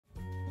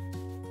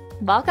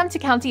Welcome to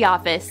County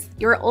Office,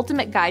 your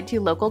ultimate guide to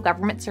local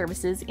government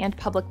services and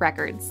public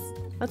records.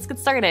 Let's get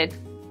started.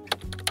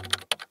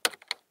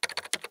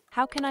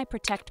 How can I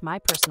protect my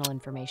personal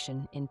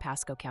information in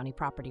Pasco County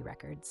Property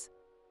Records?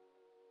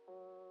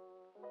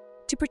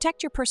 To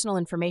protect your personal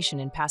information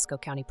in Pasco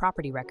County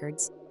Property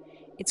Records,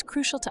 it's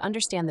crucial to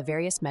understand the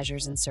various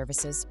measures and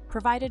services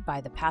provided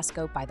by the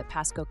Pasco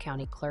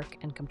County Clerk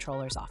and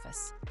Comptroller's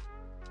Office.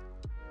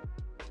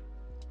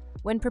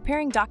 When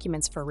preparing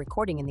documents for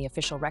recording in the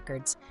official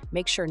records,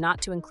 make sure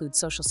not to include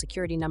social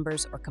security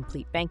numbers or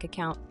complete bank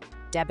account,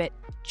 debit,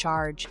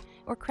 charge,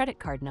 or credit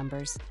card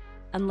numbers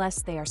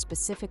unless they are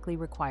specifically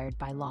required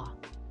by law.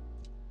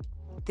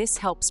 This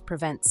helps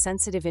prevent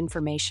sensitive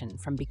information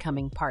from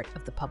becoming part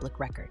of the public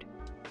record.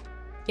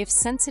 If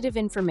sensitive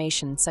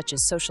information such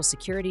as social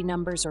security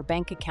numbers or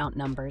bank account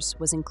numbers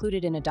was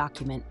included in a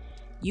document,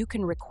 you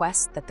can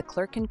request that the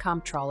Clerk and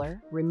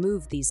Comptroller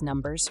remove these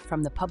numbers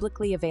from the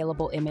publicly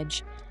available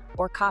image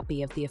or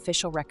copy of the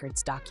official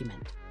records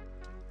document.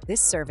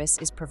 This service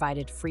is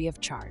provided free of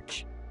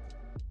charge.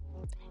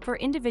 For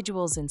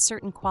individuals in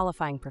certain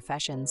qualifying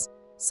professions,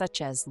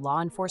 such as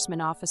law enforcement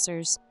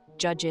officers,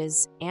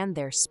 judges, and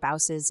their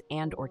spouses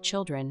and/or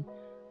children,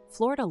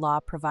 Florida law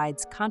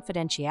provides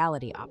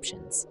confidentiality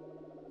options.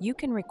 You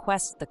can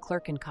request the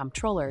Clerk and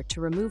Comptroller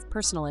to remove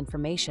personal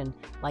information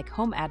like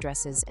home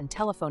addresses and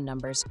telephone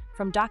numbers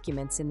from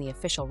documents in the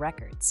official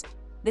records.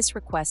 This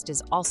request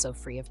is also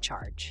free of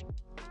charge.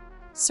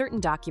 Certain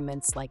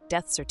documents like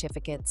death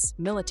certificates,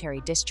 military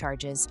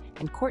discharges,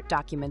 and court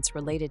documents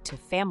related to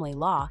family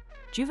law,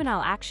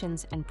 juvenile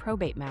actions, and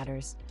probate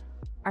matters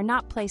are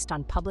not placed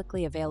on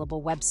publicly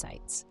available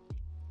websites.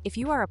 If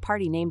you are a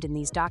party named in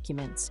these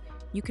documents,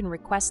 you can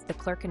request the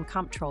Clerk and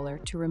Comptroller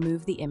to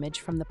remove the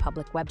image from the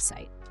public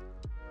website.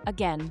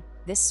 Again,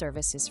 this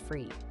service is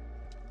free.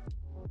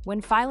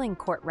 When filing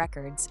court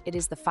records, it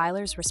is the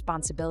filer's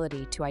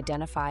responsibility to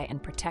identify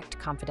and protect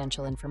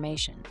confidential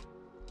information.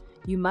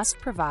 You must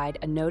provide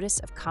a notice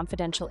of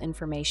confidential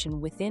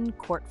information within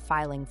court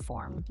filing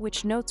form,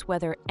 which notes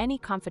whether any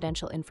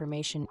confidential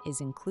information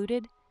is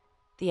included,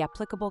 the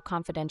applicable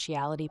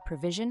confidentiality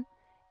provision,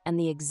 and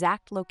the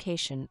exact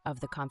location of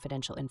the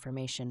confidential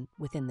information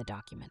within the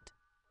document.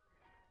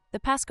 The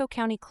Pasco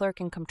County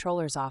Clerk and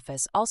Comptroller's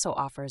Office also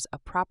offers a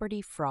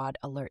property fraud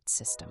alert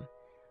system,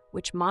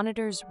 which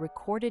monitors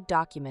recorded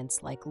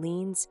documents like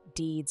liens,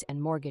 deeds,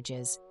 and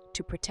mortgages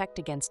to protect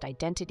against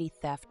identity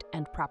theft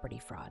and property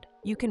fraud.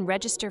 You can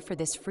register for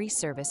this free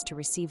service to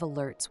receive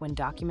alerts when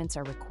documents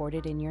are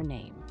recorded in your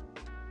name.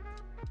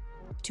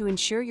 To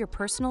ensure your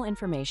personal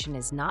information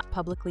is not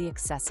publicly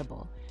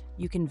accessible,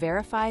 you can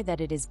verify that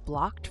it is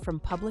blocked from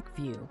public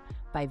view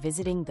by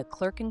visiting the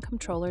Clerk and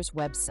Comptroller's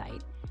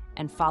website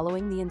and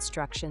following the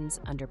instructions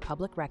under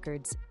Public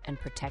Records and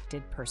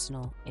Protected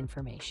Personal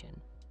Information.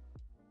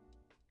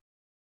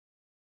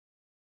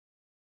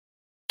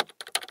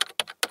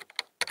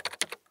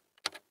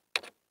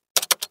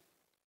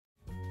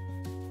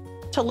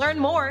 To learn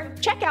more,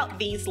 check out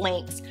these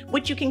links,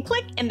 which you can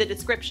click in the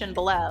description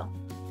below.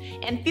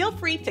 And feel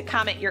free to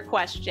comment your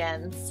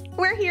questions.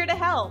 We're here to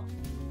help.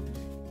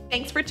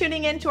 Thanks for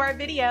tuning in to our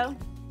video.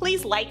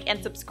 Please like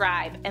and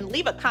subscribe and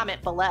leave a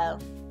comment below.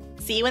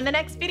 See you in the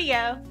next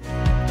video.